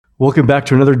Welcome back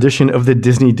to another edition of the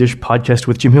Disney Dish Podcast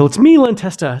with Jim Hill. It's me, Len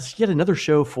Testa. It's yet another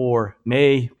show for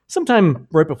May, sometime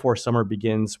right before summer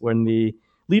begins, when the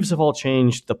leaves have all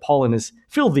changed, the pollen has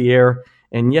filled the air,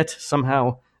 and yet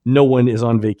somehow no one is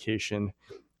on vacation.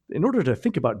 In order to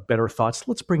think about better thoughts,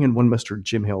 let's bring in one Mr.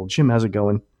 Jim Hill. Jim, how's it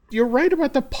going? You're right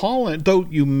about the pollen, though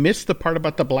you missed the part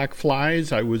about the black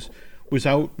flies. I was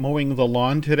out mowing the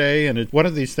lawn today, and it's one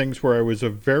of these things where I was a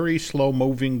very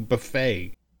slow-moving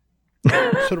buffet.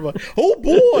 Sort of like, oh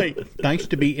boy, nice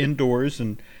to be indoors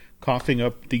and coughing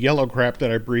up the yellow crap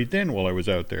that I breathed in while I was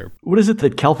out there. What is it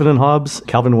that Calvin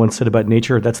once said about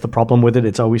nature? That's the problem with it.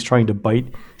 It's always trying to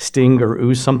bite, sting, or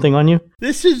ooze something on you.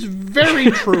 This is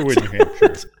very true in New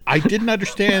Hampshire. I didn't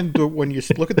understand when you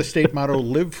look at the state motto,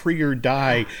 live free or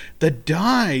die. The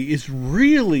die is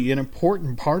really an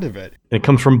important part of it. It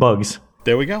comes from bugs.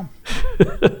 There we go.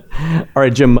 All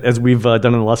right, Jim, as we've done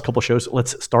in the last couple of shows,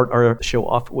 let's start our show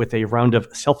off with a round of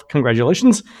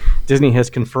self-congratulations. Disney has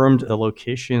confirmed the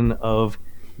location of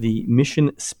the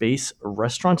Mission Space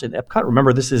restaurant at Epcot.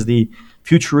 Remember, this is the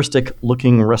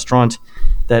futuristic-looking restaurant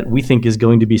that we think is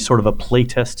going to be sort of a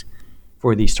playtest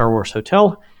for the Star Wars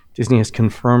Hotel. Disney has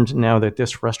confirmed now that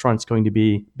this restaurant is going to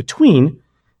be between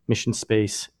Mission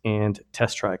Space and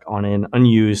Test Track on an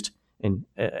unused and,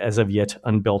 as of yet,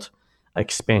 unbuilt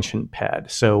expansion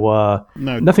pad. So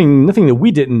nothing that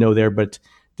we didn't know there, but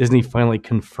Disney finally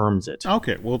confirms it.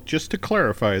 Okay, well, just to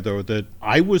clarify, though, that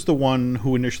I was the one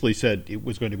who initially said it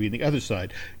was going to be on the other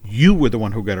side. You were the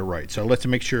one who got it right. So let's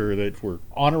make sure that we're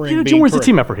honoring Jim, where's the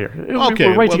team effort here? Okay,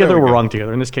 we're right together or we're wrong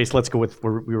together. In this case, let's go with we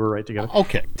were right together.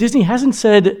 Okay. Disney hasn't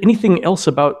said anything else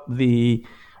about the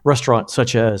restaurant,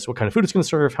 such as what kind of food it's going to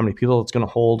serve, how many people it's going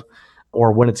to hold,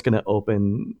 or when it's going to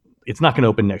open. It's not going to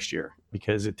open next year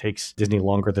because it takes Disney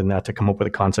longer than that to come up with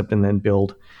a concept and then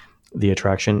build the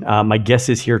attraction. My guess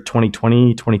is here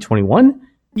 2020, 2021.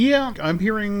 Yeah, I'm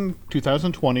hearing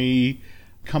 2020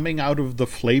 coming out of the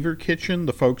Flavor Kitchen,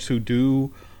 the folks who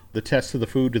do the tests of the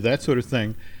food, that sort of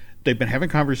thing. They've been having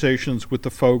conversations with the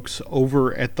folks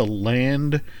over at the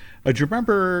Land. Do you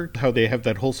remember how they have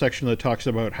that whole section that talks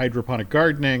about hydroponic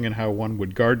gardening and how one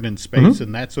would garden in space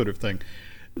and that sort of thing?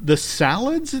 The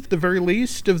salads, at the very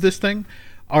least, of this thing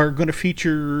are going to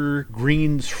feature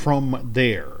greens from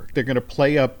there. They're going to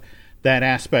play up that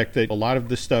aspect that a lot of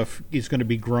this stuff is going to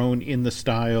be grown in the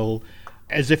style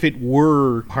as if it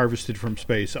were harvested from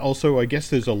space. Also, I guess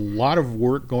there's a lot of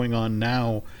work going on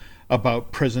now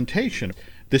about presentation.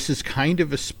 This is kind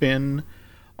of a spin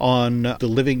on the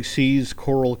Living Seas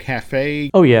Coral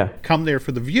Cafe. Oh, yeah. Come there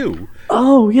for the view.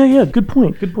 Oh, yeah. Good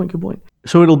point.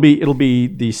 So it'll be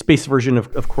the space version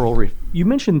of Coral Reef. You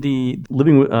mentioned the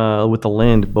Living with the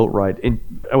Land boat ride.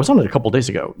 I was on it a couple days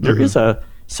ago. There is a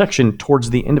section towards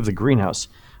the end of the greenhouse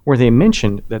where they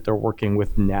mentioned that they're working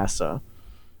with NASA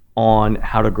on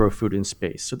how to grow food in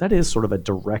space. So that is sort of a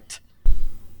direct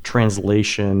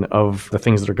translation of the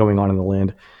things that are going on in the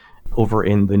land over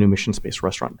in the new Mission Space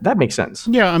restaurant. That makes sense.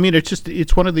 Yeah, I mean,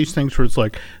 it's one of these things where it's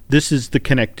like, this is the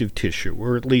connective tissue,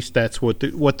 or at least that's what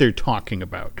they're talking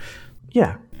about.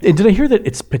 Yeah. And did I hear that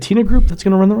it's Patina Group that's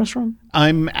going to run the restaurant?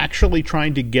 I'm actually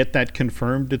trying to get that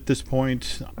confirmed at this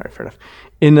point. All right, fair enough.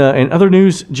 In other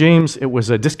news, James, it was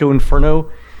a Disco Inferno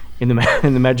in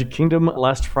the Magic Kingdom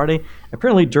last Friday.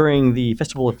 Apparently, during the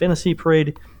Festival of Fantasy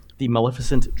Parade, the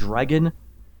Maleficent dragon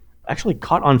actually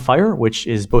caught on fire, which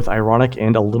is both ironic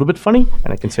and a little bit funny.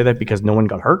 And I can say that because no one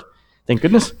got hurt. Thank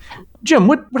goodness. Jim,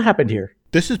 what happened here?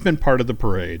 This has been part of the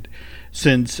parade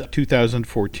since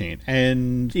 2014,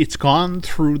 and it's gone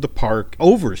through the park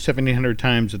over 1,700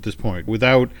 times at this point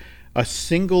without a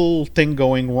single thing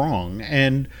going wrong.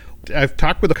 And I've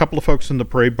talked with a couple of folks in the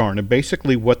parade barn, and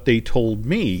basically what they told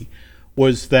me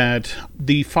was that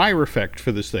the fire effect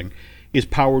for this thing is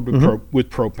powered with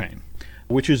propane,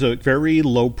 which is a very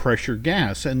low-pressure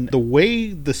gas. And the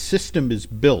way the system is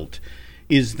built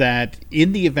is that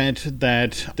in the event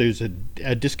that there's a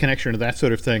disconnection or that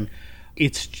sort of thing,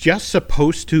 it's just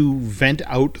supposed to vent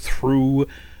out through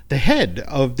the head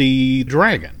of the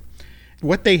dragon.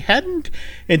 What they hadn't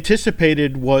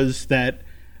anticipated was that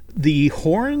the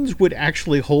horns would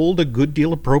actually hold a good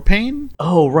deal of propane.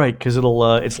 Oh, right, because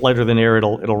it's lighter than air,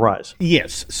 it'll rise.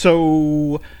 Yes,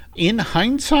 so in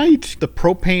hindsight, the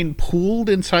propane pooled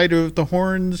inside of the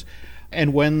horns,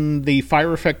 and when the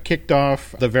fire effect kicked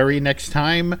off the very next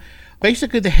time,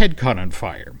 basically the head caught on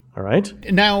fire. All right.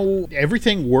 Now,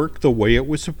 everything worked the way it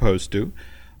was supposed to.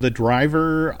 The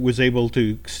driver was able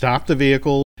to stop the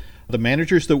vehicle. The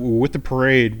managers that were with the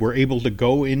parade were able to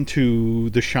go into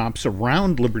the shops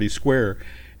around Liberty Square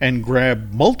and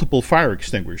grab multiple fire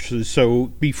extinguishers. So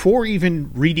before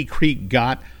even Reedy Creek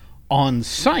got on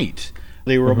site,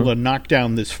 They were able to knock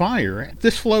down this fire.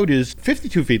 This float is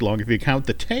 52 feet long if you count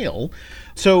the tail.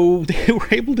 So they were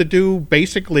able to do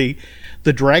basically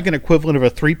the dragon equivalent of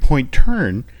a 3-point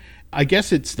turn. I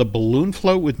guess it's the balloon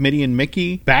float with Minnie and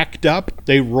Mickey backed up.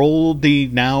 They rolled the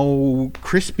now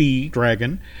crispy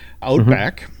dragon out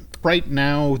back. Right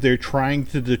now, they're trying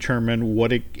to determine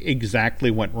what exactly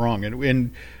went wrong.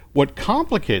 And what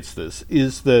complicates this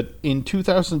is that in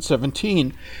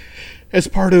 2017, as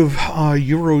part of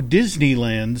Euro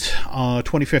Disneyland's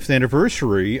 25th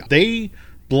anniversary, they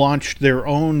launched their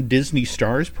own Disney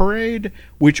Stars parade,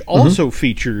 which also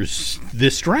features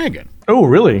this dragon. Oh,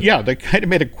 really? Yeah, they kind of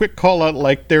made a quick call out,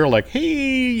 like they're like,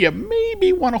 hey, you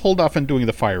maybe want to hold off on doing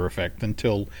the fire effect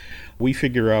until we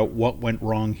figure out what went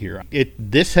wrong here.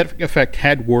 This effect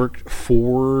had worked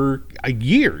for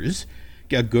years,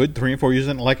 a good 3 or 4 years,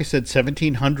 and like I said,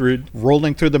 1,700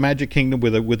 rolling through the Magic Kingdom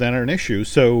without an issue.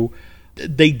 So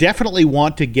they definitely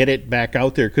want to get it back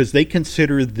out there because they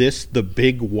consider this the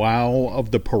big wow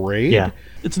of the parade. Yeah,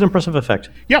 it's an impressive effect.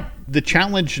 Yeah, the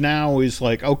challenge now is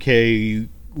like, okay,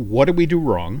 what did we do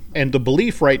wrong? And the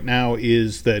belief right now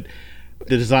is that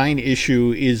the design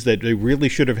issue is that they really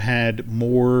should have had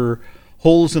more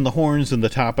holes in the horns and the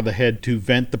top of the head to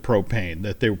vent the propane,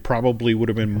 that there probably would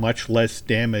have been much less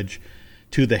damage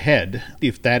to the head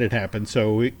if that had happened.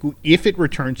 So if it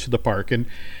returns to the park, and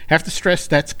have to stress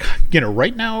that's,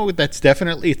 right now it's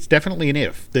definitely an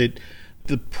if. That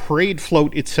the parade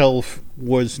float itself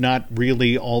was not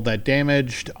really all that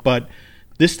damaged, but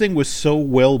this thing was so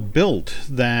well built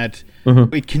that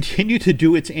it continued to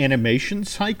do its animation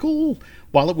cycle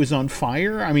while it was on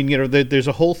fire. I mean, there's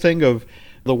a whole thing of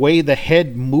the way the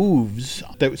head moves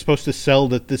that was supposed to sell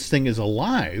that this thing is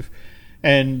alive.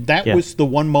 And that was the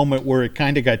one moment where it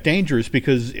kind of got dangerous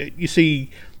because, you see,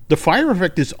 the fire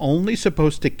effect is only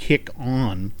supposed to kick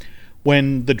on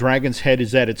when the dragon's head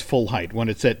is at its full height, when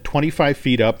it's at 25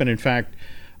 feet up. And in fact,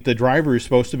 the driver is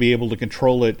supposed to be able to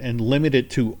control it and limit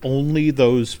it to only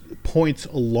those points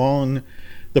along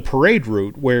the parade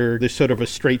route where there's sort of a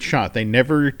straight shot. They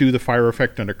never do the fire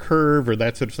effect on a curve or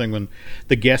that sort of thing when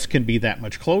the guests can be that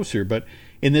much closer. But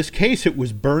in this case, it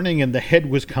was burning and the head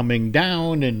was coming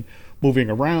down and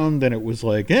moving around, and it was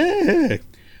like, eh.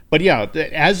 But yeah,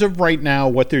 as of right now,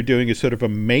 what they're doing is sort of a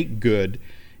make good,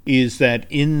 is that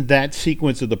in that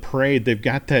sequence of the parade, they've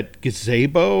got that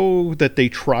gazebo that they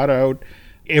trot out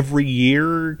every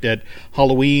year at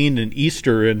Halloween and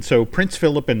Easter. And so Prince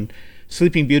Philip and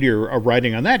Sleeping Beauty are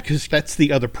riding on that, because that's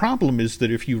the other problem, is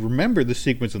that if you remember the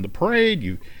sequence in the parade,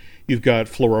 you've got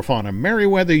Flora, Fauna,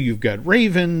 Merriweather, you've got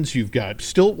ravens, you've got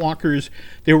stilt walkers.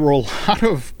 There were a lot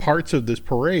of parts of this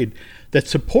parade that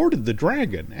supported the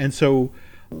dragon. And so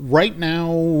right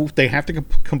now they have to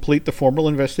complete the formal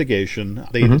investigation.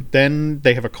 Then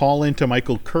they have a call into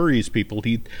Michael Curry's people.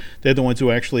 They're the ones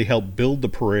who actually helped build the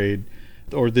parade,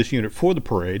 or this unit for the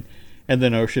parade. And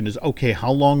then Ocean is, okay,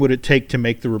 how long would it take to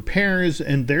make the repairs?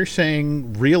 And they're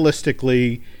saying,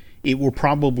 realistically, it will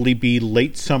probably be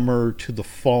late summer to the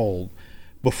fall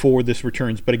before this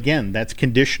returns. But again, that's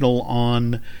conditional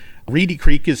on Reedy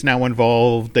Creek is now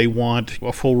involved. They want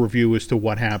a full review as to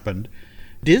what happened.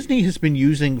 Disney has been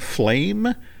using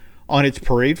flame on its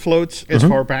parade floats as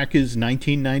far back as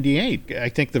 1998. I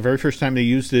think the very first time they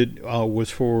used it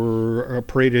was for a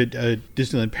parade at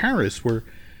Disneyland Paris, where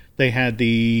they had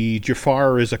the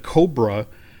Jafar as a cobra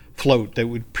float that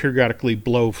would periodically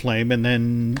blow flame. And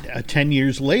then 10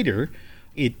 years later,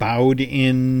 it bowed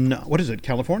in,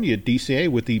 California, DCA,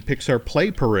 with the Pixar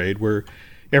Play Parade, where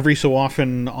every so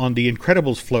often on the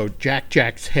Incredibles float,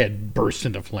 Jack's head bursts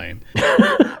into flame.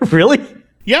 Really?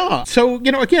 Yeah. So,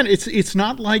 again, it's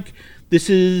not like this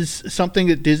is something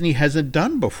that Disney hasn't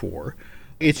done before.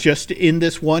 It's just in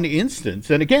this one instance.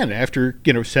 And again, after,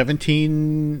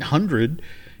 1,700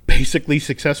 basically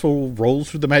successful rolls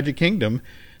for the Magic Kingdom,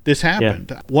 this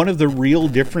happened. Yeah. One of the real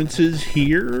differences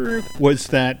here was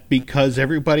that because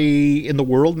everybody in the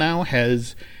world now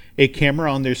has a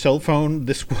camera on their cell phone,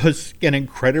 this was an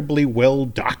incredibly well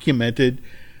documented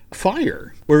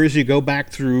fire. Whereas you go back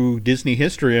through Disney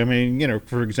history, I mean,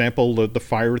 for example, the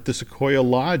fire at the Sequoia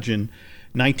Lodge in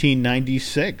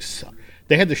 1996,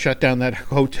 they had to shut down that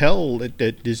hotel at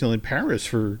Disneyland Paris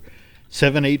for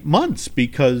 7-8 months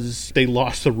because they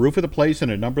lost the roof of the place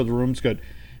and a number of the rooms got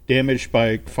damaged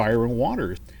by fire and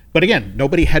water. But again,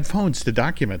 nobody had phones to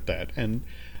document that. And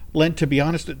Len, to be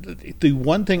honest, the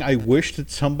one thing I wish that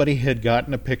somebody had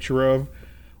gotten a picture of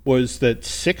was that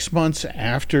 6 months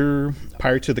after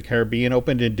Pirates of the Caribbean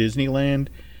opened in Disneyland,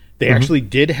 they actually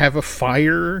did have a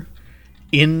fire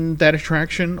in that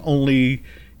attraction, only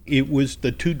it was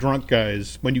the two drunk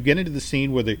guys. When you get into the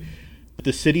scene where the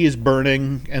The city is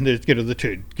burning, and there's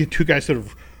the two guys sort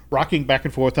of rocking back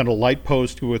and forth on a light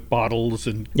post with bottles,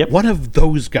 and one of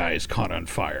those guys caught on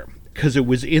fire because it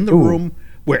was in the room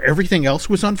where everything else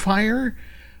was on fire.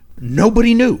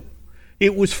 Nobody knew.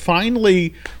 It was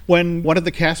finally when one of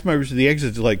the cast members of the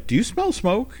exits was like, "Do you smell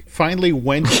smoke?" Finally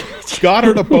got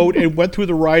on a boat and went through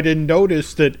the ride and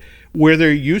noticed that where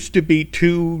there used to be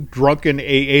two drunken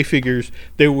AA figures,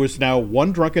 there was now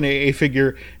one drunken AA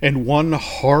figure and one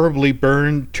horribly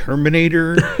burned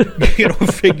Terminator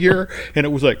figure. And it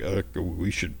was like, we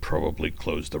should probably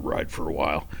close the ride for a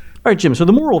while. All right, Jim. So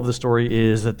the moral of the story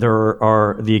is that there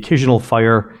are the occasional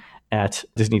fire at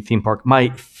Disney theme park. My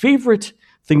favorite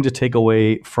thing to take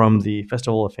away from the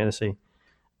Festival of Fantasy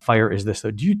fire is this,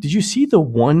 though. Did you see the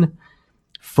one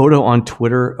photo on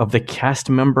Twitter of the cast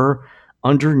member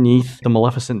underneath the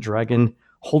Maleficent dragon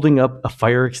holding up a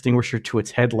fire extinguisher to its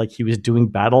head like he was doing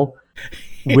battle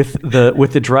with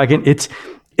the dragon? It's,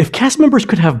 if cast members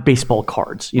could have baseball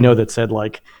cards, that said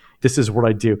like, "This is what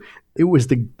I do." It was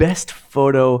the best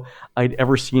photo I'd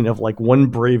ever seen of like one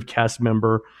brave cast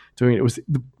member doing it. It was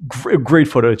a great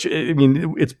photo.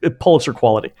 It's Pulitzer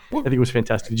quality. I think it was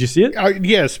fantastic. Did you see it?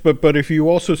 Yes, but if you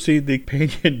also see the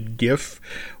companion GIF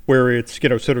where it's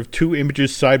sort of two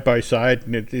images side by side,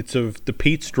 and it's of the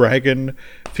Pete's dragon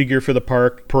figure for the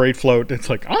park parade float. It's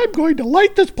like, "I'm going to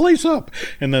light this place up,"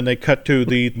 and then they cut to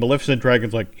the Maleficent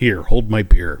dragon's like, "Here, hold my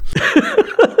beer."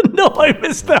 No, I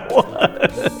missed that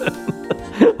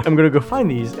one. I'm going to go find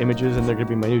these images, and they're going to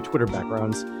be my new Twitter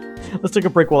backgrounds. Let's take a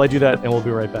break while I do that, and we'll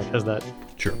be right back. How's that?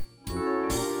 Sure.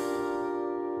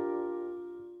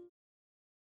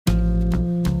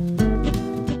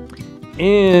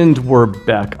 And we're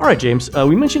back. All right, James.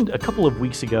 We mentioned a couple of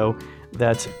weeks ago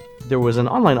that there was an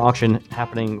online auction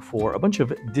happening for a bunch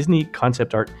of Disney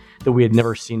concept art that we had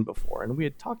never seen before. And we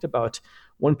had talked about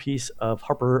one piece of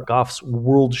Harper Goff's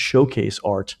World Showcase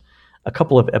art a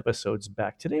couple of episodes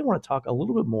back. Today, I want to talk a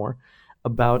little bit more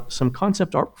about some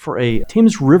concept art for a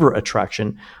Thames River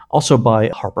attraction, also by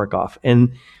Harper Goff.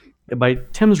 And by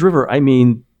Thames River, I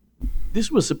mean, this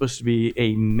was supposed to be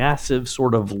a massive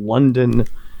sort of London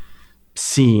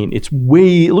scene. It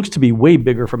looks to be way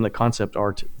bigger from the concept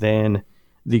art than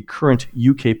the current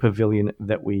UK pavilion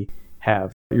that we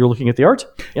have. You're looking at the art?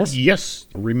 Yes? Yes.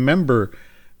 Remember,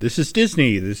 this is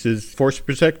Disney. This is force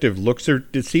perspective. Looks are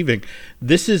deceiving.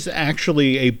 This is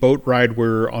actually a boat ride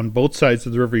where on both sides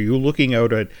of the river you're looking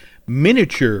out at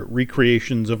miniature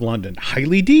recreations of London.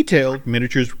 Highly detailed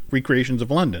miniatures recreations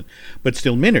of London, but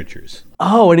still miniatures.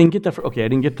 Oh, I didn't get that. I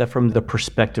didn't get that from the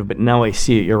perspective, but now I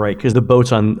see it. You're right, because the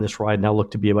boats on this ride now look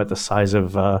to be about the size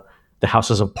of the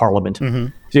Houses of Parliament. Mm-hmm.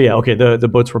 So yeah, okay, the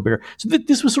boats were bigger. So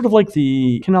this was sort of like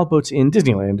the canal boats in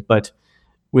Disneyland, but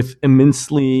with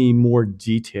immensely more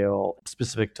detail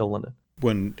specific to London.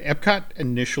 When Epcot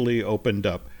initially opened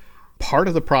up, part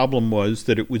of the problem was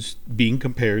that it was being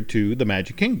compared to the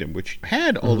Magic Kingdom, which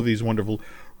had all of these wonderful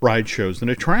ride shows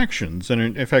and attractions.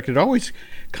 And in fact, it always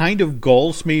kind of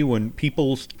galls me when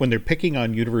they're picking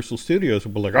on Universal Studios,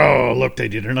 will be like, "Oh, look, they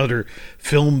did another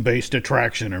film-based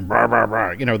attraction," and blah, blah,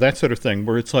 blah, that sort of thing,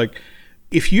 where it's like,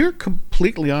 if you're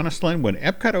completely honest, Len, when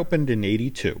Epcot opened in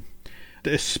 82,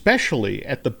 especially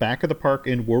at the back of the park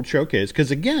in World Showcase, because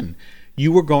again,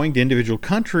 you were going to individual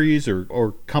countries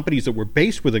or companies that were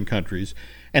based within countries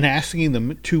and asking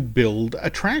them to build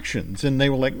attractions. And they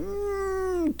were like,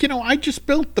 I just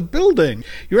built the building.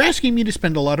 You're asking me to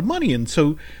spend a lot of money. And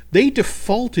so they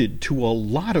defaulted to a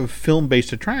lot of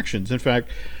film-based attractions. In fact,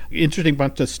 interesting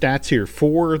bunch of stats here.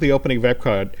 For the opening of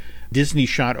Epcot, Disney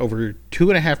shot over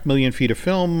 2.5 million feet of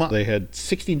film. They had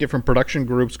 16 different production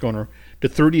groups going to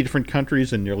 30 different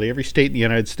countries in nearly every state in the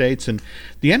United States. And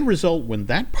the end result, when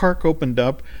that park opened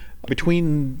up,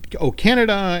 between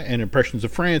Canada and Impressions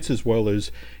of France, as well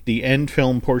as the end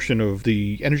film portion of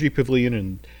the Energy Pavilion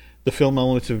and the film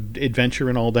elements of adventure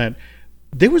and all that,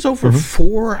 there was over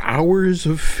 4 hours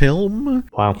of film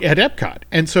at Epcot.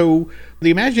 And so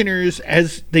the Imagineers,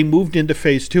 as they moved into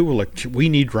phase 2, were like, we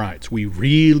need rides. We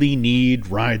really need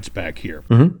rides back here.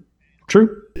 Mm-hmm.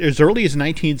 True. As early as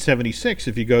 1976,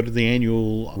 if you go to the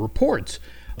annual reports,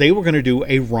 they were going to do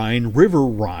a Rhine River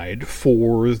ride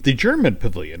for the German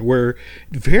pavilion, where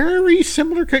very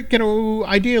similar,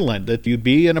 idea, Len, that you'd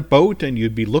be in a boat and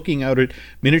you'd be looking out at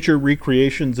miniature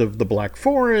recreations of the Black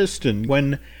Forest. And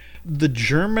when the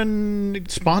German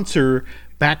sponsor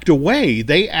backed away,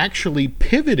 they actually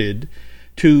pivoted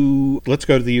to, let's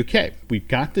go to the UK. We've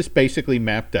got this basically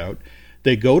mapped out.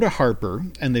 They go to Harper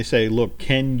and they say, look,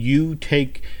 can you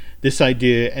take this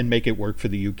idea and make it work for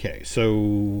the UK?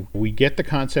 So we get the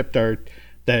concept art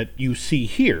that you see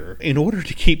here. In order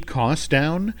to keep costs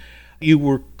down, You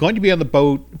were going to be on the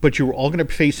boat, but you were all going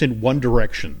to face in one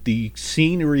direction. The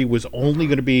scenery was only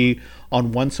going to be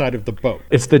on one side of the boat.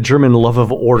 It's the German love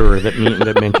of order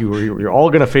that meant you're all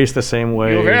going to face the same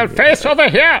way. You're going to face over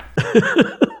here.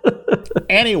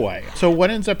 Anyway, so what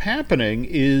ends up happening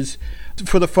is,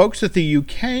 for the folks at the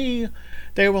UK,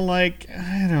 they were like,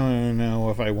 I don't know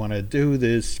if I want to do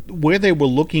this. Where they were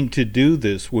looking to do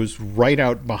this was right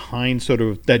out behind sort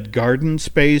of that garden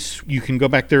space. You can go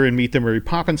back there and meet the Mary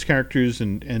Poppins characters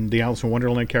and the Alice in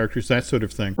Wonderland characters, that sort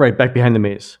of thing. Right, back behind the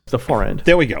maze, the far end.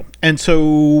 There we go. And so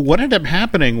what ended up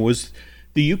happening was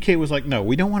the UK was like, no,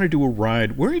 we don't want to do a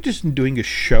ride. We're interested in doing a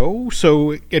show.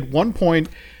 So at one point,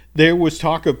 there was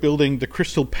talk of building the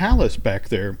Crystal Palace back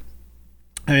there.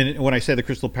 And when I say the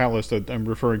Crystal Palace, I'm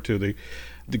referring to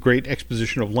the Great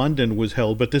Exposition of London was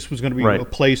held, but this was going to be a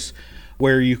place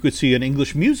where you could see an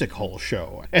English music hall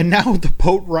show. And now the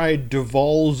boat ride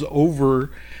devolves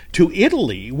over to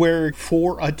Italy, where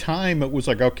for a time it was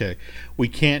like, okay, we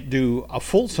can't do a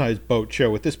full-size boat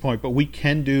show at this point, but we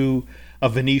can do a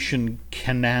Venetian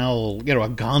canal, a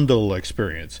gondola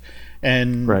experience.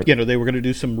 And, they were going to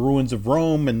do some ruins of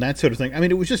Rome and that sort of thing. I mean,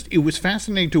 it was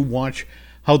fascinating to watch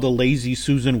how the Lazy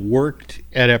Susan worked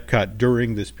at Epcot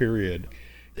during this period.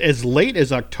 As late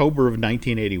as October of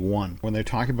 1981, when they're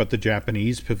talking about the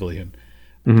Japanese pavilion,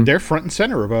 they're front and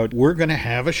center about, we're going to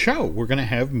have a show. We're going to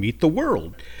have Meet the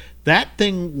World. That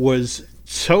thing was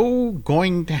so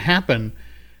going to happen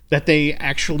that they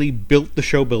actually built the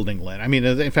show building, Len. I mean,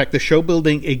 in fact, the show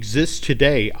building exists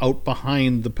today out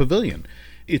behind the pavilion.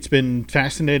 It's been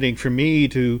fascinating for me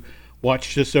to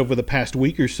watch just over the past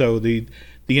week or so the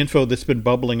info that's been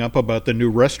bubbling up about the new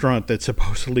restaurant that's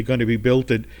supposedly going to be built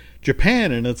at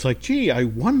Japan. And it's like, gee, I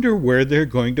wonder where they're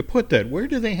going to put that. Where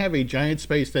do they have a giant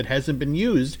space that hasn't been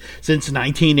used since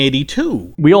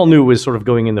 1982? We all knew it was sort of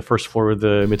going in the first floor of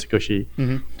the Mitsukoshi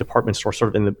department store,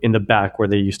 sort of in the back where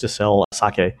they used to sell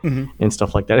sake and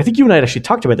stuff like that. I think you and I had actually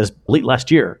talked about this late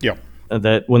last year. Yeah.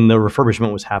 That when the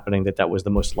refurbishment was happening, that was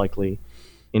the most likely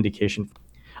indication.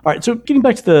 All right, so getting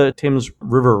back to the Thames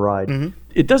River ride,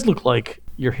 it does look like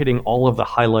you're hitting all of the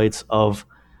highlights of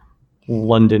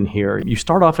London here. You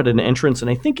start off at an entrance, and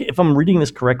I think if I'm reading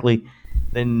this correctly,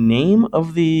 the name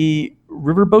of the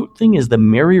riverboat thing is the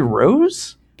Mary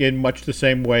Rose? In much the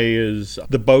same way as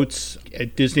the boats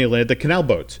at Disneyland, the canal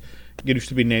boats. It used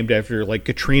to be named after, like,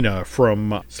 Katrina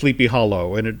from Sleepy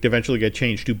Hollow, and it eventually got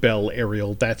changed to Belle,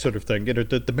 Ariel, that sort of thing.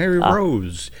 The Mary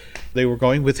Rose. They were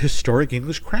going with historic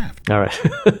English craft. All right.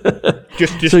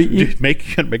 just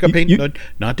make a paint,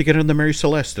 not to get on the Mary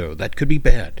Celeste, though. That could be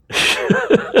bad.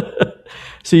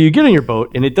 So you get on your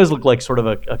boat, and it does look like sort of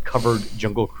a covered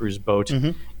Jungle Cruise boat.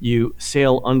 You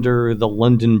sail under the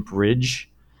London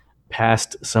Bridge,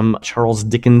 past some Charles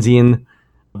Dickensian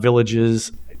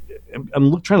villages.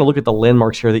 I'm trying to look at the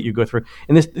landmarks here that you go through.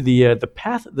 And the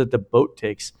path that the boat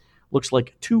takes looks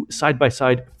like two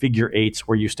side-by-side figure eights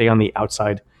where you stay on the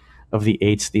outside of the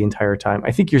eights the entire time.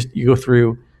 I think you go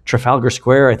through Trafalgar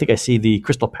Square. I think I see the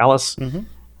Crystal Palace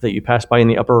that you pass by in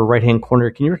the upper right-hand corner.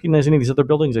 Can you recognize any of these other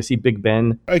buildings? I see Big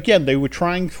Ben. Again, they were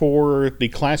trying for the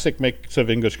classic mix of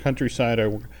English countryside.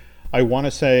 I want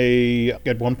to say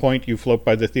at one point you float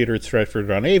by the theater at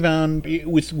Stratford-on-Avon. It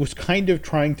was kind of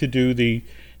trying to do the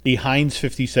Heinz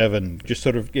 57, just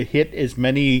sort of hit as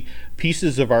many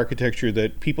pieces of architecture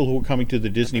that people who were coming to the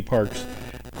Disney parks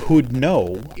could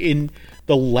know. In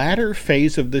the latter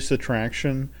phase of this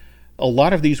attraction, a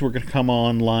lot of these were going to come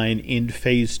online in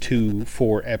phase 2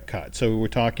 for Epcot. So we're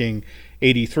talking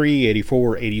 83,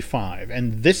 84, 85.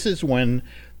 And this is when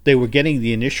they were getting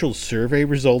the initial survey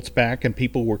results back and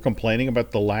people were complaining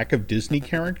about the lack of Disney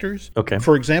characters. Okay.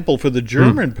 For example, for the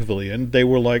German pavilion, they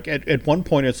were like, at one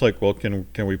point it's like, well, can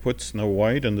we put Snow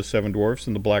White and the Seven Dwarfs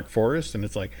and the Black Forest? And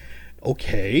it's like,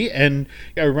 okay. And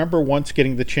I remember once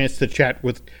getting the chance to chat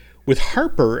with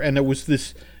Harper, and it was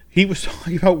this, he was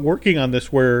talking about working on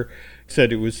this where he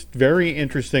said it was very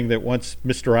interesting that once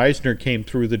Mr. Eisner came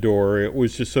through the door, it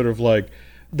was just sort of like,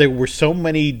 there were so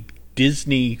many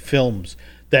Disney films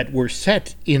that were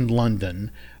set in London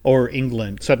or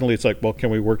England. Suddenly it's like, well, can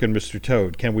we work in Mr.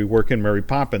 Toad? Can we work in Mary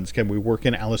Poppins? Can we work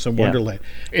in Alice in Wonderland?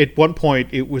 At one point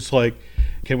it was like,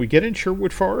 can we get in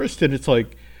Sherwood Forest? And it's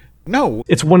like, no.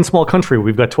 It's one small country.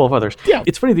 We've got 12 others. Yeah.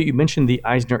 It's funny that you mentioned the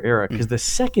Eisner era, because the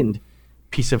second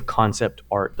piece of concept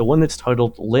art, the one that's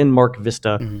titled Landmark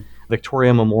Vista,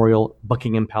 Victoria Memorial,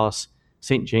 Buckingham Palace,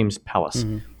 St. James Palace,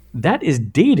 that is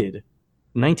dated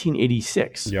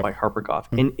 1986 by Harper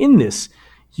Goff. And in this,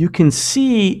 you can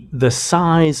see the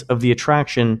size of the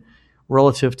attraction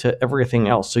relative to everything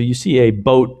else. So you see a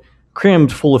boat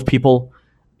crammed full of people,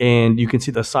 and you can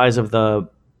see the size of the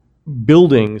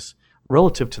buildings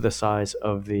relative to the size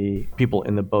of the people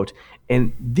in the boat.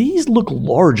 And these look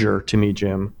larger to me,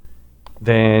 Jim,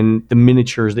 than the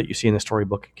miniatures that you see in the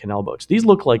storybook canal boats. These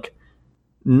look like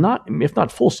not, if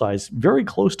not full size, very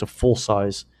close to full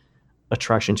size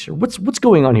attractions here. What's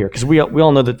going on here? Because we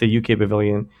all know that the UK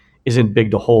Pavilion isn't big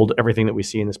to hold everything that we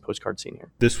see in this postcard scene here.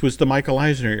 This was the Michael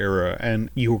Eisner era, and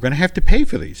you were going to have to pay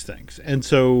for these things. And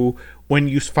so when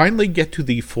you finally get to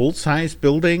the full-size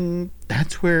building,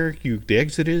 that's where the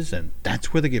exit is, and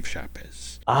that's where the gift shop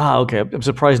is. Ah, okay. I'm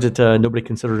surprised that nobody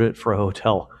considered it for a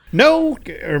hotel. No,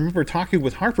 I remember talking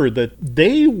with Harper that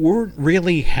they weren't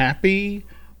really happy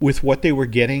with what they were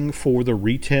getting for the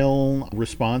retail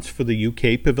response for the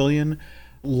UK Pavilion,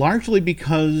 largely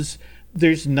because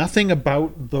there's nothing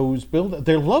about those buildings.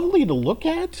 They're lovely to look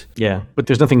at. Yeah, but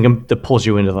there's nothing that pulls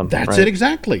you into them. That's right? it,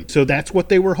 exactly. So that's what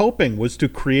they were hoping, was to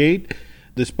create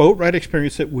this boat ride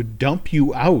experience that would dump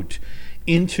you out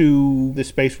into the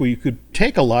space where you could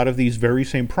take a lot of these very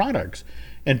same products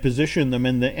and position them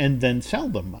and then sell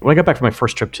them. When I got back from my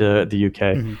first trip to the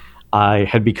UK, I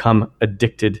had become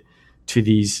addicted to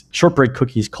these shortbread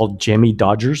cookies called Jammy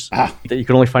Dodgers that you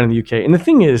can only find in the UK. And the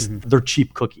thing is, they're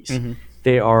cheap cookies.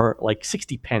 They are like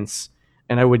 60 pence.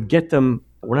 And I would get them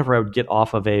whenever I would get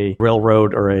off of a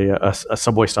railroad or a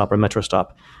subway stop or a metro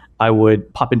stop. I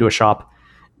would pop into a shop,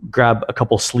 grab a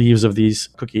couple sleeves of these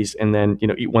cookies, and then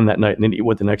eat one that night and then eat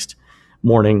one the next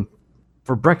morning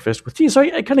for breakfast with tea. So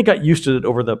I kind of got used to it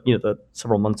over the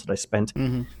several months that I spent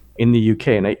in the UK.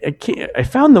 And I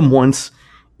found them once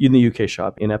in the UK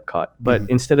shop in Epcot, but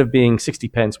instead of being 60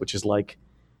 pence, which is like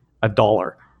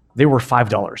 $1, they were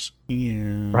 $5.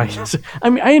 Yeah. Right. So, I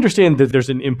mean, I understand that there's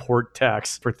an import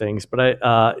tax for things, but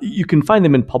you can find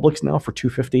them in Publix now for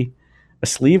 $2.50 a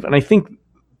sleeve. And I think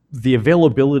the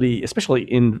availability, especially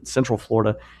in Central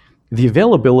Florida, the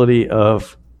availability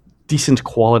of decent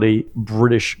quality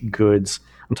British goods,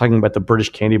 I'm talking about the British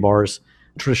candy bars,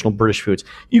 traditional British foods,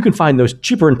 you can find those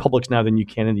cheaper in Publix now than you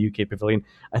can in the UK Pavilion.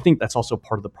 I think that's also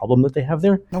part of the problem that they have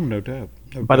there. Oh, no doubt.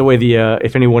 By the way,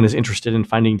 if anyone is interested in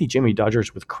finding the Jammy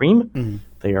Dodgers with cream,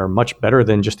 they are much better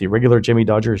than just the regular Jammy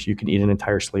Dodgers. You can eat an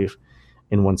entire sleeve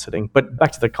in one sitting. But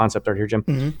back to the concept art here,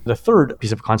 Jim. The third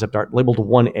piece of concept art, labeled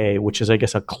 1A, which is, I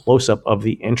guess, a close-up of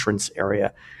the entrance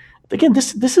area. Again,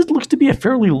 this looks to be a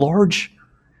fairly large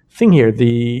thing here.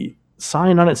 The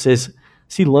sign on it says,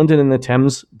 "See London in the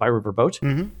Thames by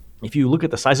riverboat." If you look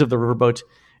at the size of the riverboat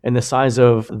and the size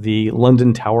of the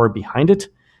London Tower behind it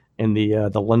and the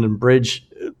London Bridge,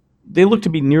 they look to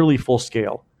be nearly full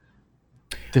scale.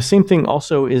 The same thing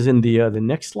also is in the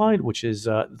next slide, which is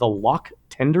the Lock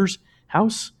Tender's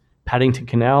house, Paddington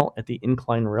Canal at the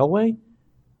Incline Railway.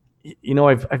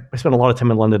 I've spent a lot of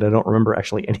time in London. I don't remember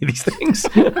actually any of these things.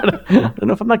 I don't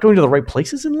know if I'm not going to the right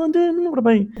places in London. What am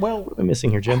I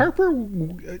missing here, Jim? Harper,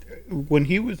 when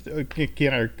he was, he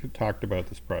and I talked about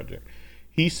this project,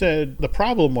 he said the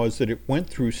problem was that it went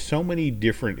through so many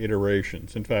different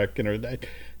iterations. In fact,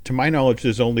 to my knowledge,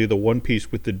 there's only the one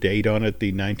piece with the date on it, the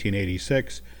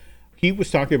 1986. He was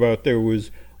talking about there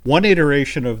was one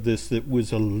iteration of this that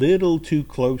was a little too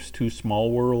close to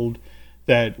Small World,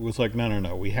 that was like,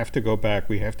 no, we have to go back.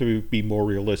 We have to be more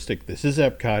realistic. This is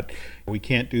Epcot. We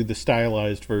can't do the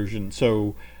stylized version.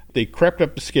 So they crept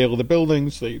up the scale of the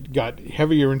buildings. They got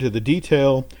heavier into the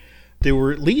detail. There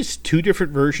were at least two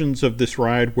different versions of this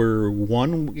ride where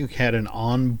one you had an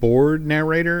onboard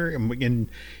narrator in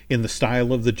the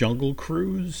style of the Jungle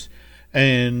Cruise.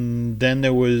 And then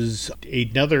there was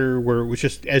another where it was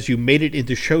just, as you made it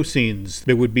into show scenes,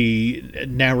 there would be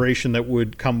narration that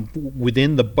would come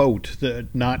within the boat,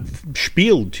 not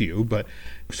spieled to you, but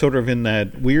sort of in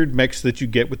that weird mix that you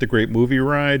get with the Great Movie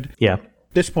Ride. Yeah. At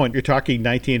this point, you're talking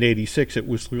 1986. It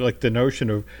was like the notion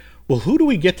of, well, who do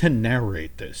we get to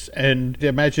narrate this? And the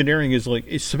Imagineering is like,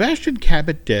 is Sebastian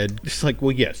Cabot dead? It's like,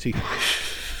 well, yes, he's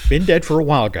been dead for a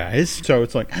while, guys. So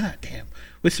it's like, damn.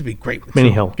 This would be great. Benny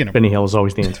Hill. Benny Hill is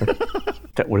always the answer.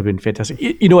 That would have been fantastic.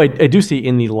 I do see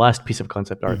in the last piece of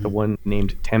concept art, the one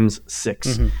named Thames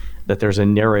 6, that there's a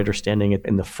narrator standing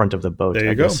in the front of the boat, there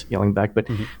you go. Yelling back. But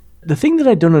the thing that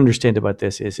I don't understand about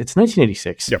this is it's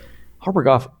 1986. Yep. Harper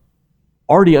Goff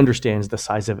already understands the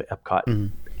size of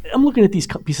Epcot. I'm looking at these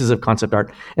pieces of concept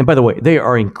art, and by the way, they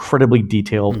are incredibly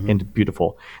detailed and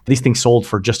beautiful. These things sold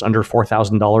for just under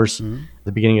 $4,000 at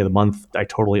the beginning of the month. I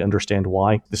totally understand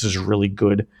why. This is really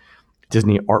good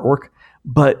Disney artwork,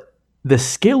 but the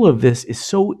scale of this is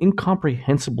so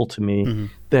incomprehensible to me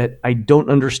that I don't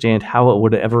understand how it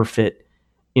would ever fit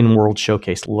in World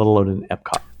Showcase, let alone in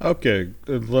Epcot. Okay,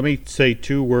 let me say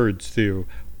two words to you.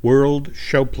 World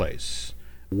Showplace.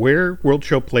 Where World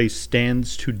Show Place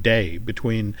stands today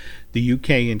between the UK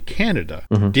and Canada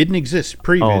didn't exist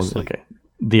previously. Oh, okay.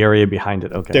 The area behind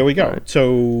it. Okay. There we go. All right.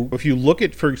 So if you look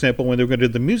at, for example, when they were going to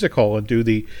do the music hall and do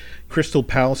the Crystal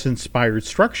Palace inspired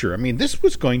structure, I mean, this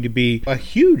was going to be a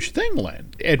huge thing,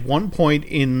 Len. At one point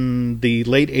in the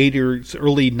late 80s,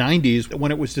 early 90s,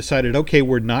 when it was decided, okay,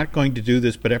 we're not going to do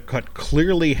this, but Epcot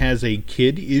clearly has a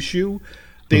kid issue,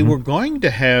 they were going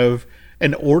to have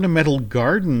an ornamental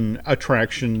garden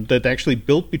attraction that actually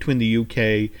built between the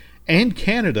UK and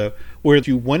Canada, where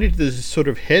you went into this sort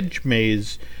of hedge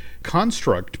maze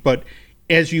construct, but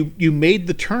as you made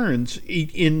the turns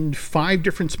in 5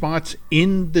 different spots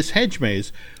in this hedge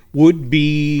maze would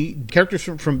be characters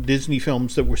from Disney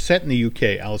films that were set in the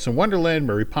UK, Alice in Wonderland,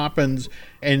 Mary Poppins,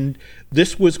 and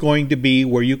this was going to be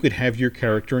where you could have your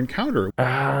character encounter.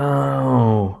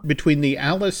 Oh. Between the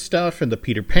Alice stuff and the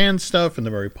Peter Pan stuff and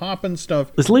the Mary Poppins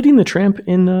stuff. Is Lady and the Tramp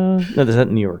in, no, is that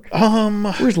in New York?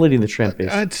 Where's Lady and the Tramp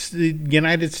based? It's the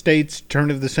United States, turn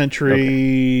of the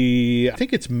century. Okay. I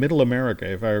think it's Middle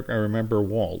America, if I remember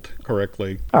Walt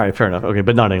correctly. All right, fair enough. Okay,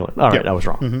 but not England. All right, I was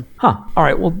wrong. All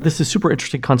right, well, this is super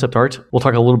interesting concept art. We'll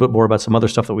talk a little bit more about some other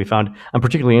stuff that we found. I'm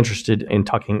particularly interested in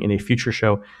talking in a future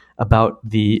show about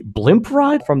the blimp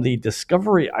ride from the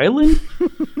Discovery Island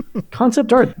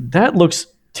concept art. That looks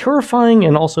terrifying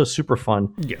and also super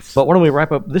fun. Yes. But why don't we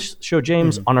wrap up this show,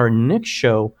 James? On our next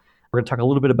show, we're going to talk a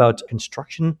little bit about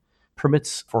construction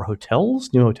permits for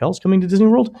hotels, new hotels coming to Disney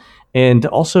World, and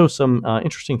also some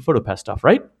interesting PhotoPass stuff,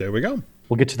 right? There we go.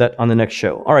 We'll get to that on the next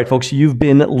show. All right, folks, you've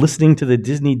been listening to the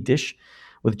Disney Dish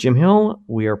with Jim Hill.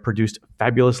 We are produced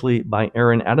fabulously by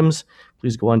Aaron Adams.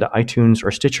 Please go on to iTunes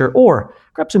or Stitcher or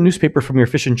grab some newspaper from your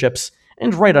fish and chips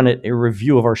and write on it a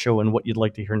review of our show and what you'd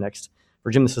like to hear next.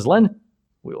 For Jim, this is Len.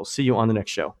 We will see you on the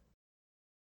next show.